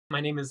My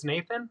name is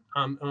Nathan.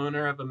 I'm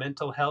owner of a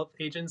mental health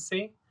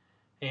agency,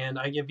 and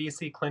I give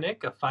VSee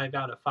Clinic a 5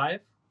 out of 5.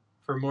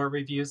 For more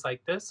reviews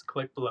like this,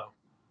 click below.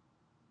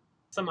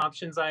 Some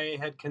options I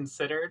had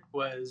considered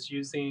was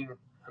using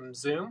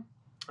Zoom.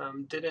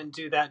 Didn't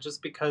do that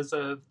just because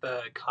of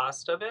the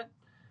cost of it,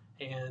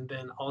 and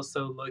then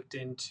also looked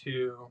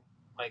into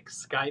like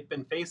Skype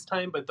and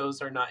FaceTime, but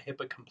those are not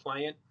HIPAA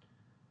compliant,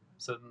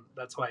 so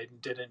that's why I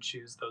didn't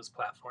choose those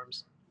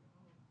platforms.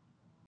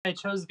 I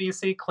chose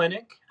VSee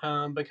Clinic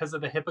because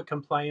of the HIPAA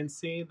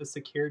compliancy, the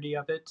security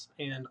of it,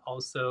 and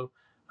also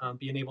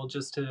being able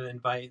just to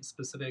invite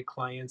specific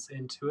clients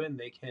into it, and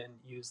they can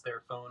use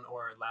their phone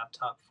or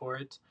laptop for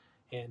it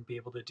and be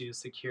able to do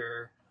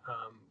secure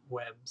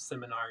web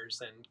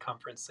seminars and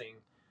conferencing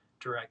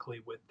directly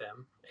with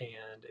them.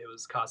 And it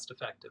was cost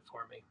effective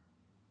for me.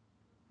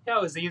 Yeah,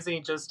 it was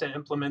easy just to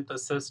implement the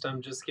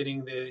system, just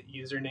getting the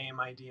username,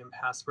 ID, and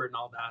password and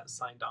all that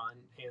signed on,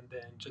 and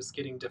then just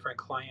getting different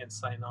clients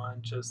signed on,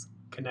 just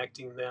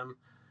connecting them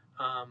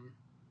um,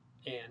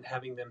 and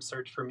having them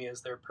search for me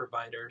as their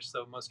provider.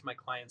 So most of my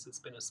clients, it's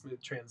been a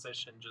smooth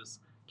transition just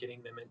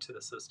getting them into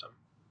the system.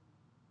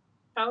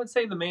 I would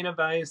say the main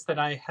advice that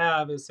I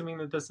have, assuming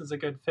that this is a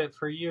good fit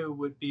for you,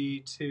 would be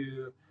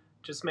to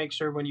just make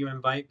sure when you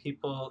invite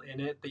people in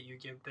it that you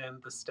give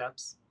them the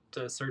steps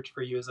to search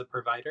for you as a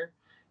provider.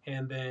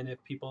 And then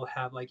if people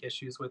have like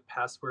issues with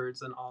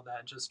passwords and all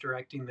that, just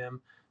directing them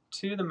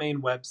to the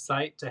main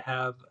website to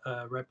have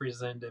a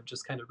representative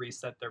just kind of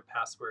reset their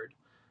password.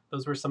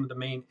 Those were some of the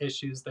main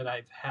issues that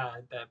I've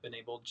had that I've been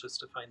able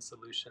just to find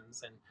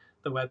solutions. And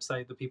the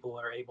website, the people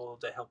are able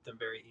to help them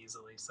very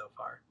easily so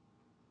far.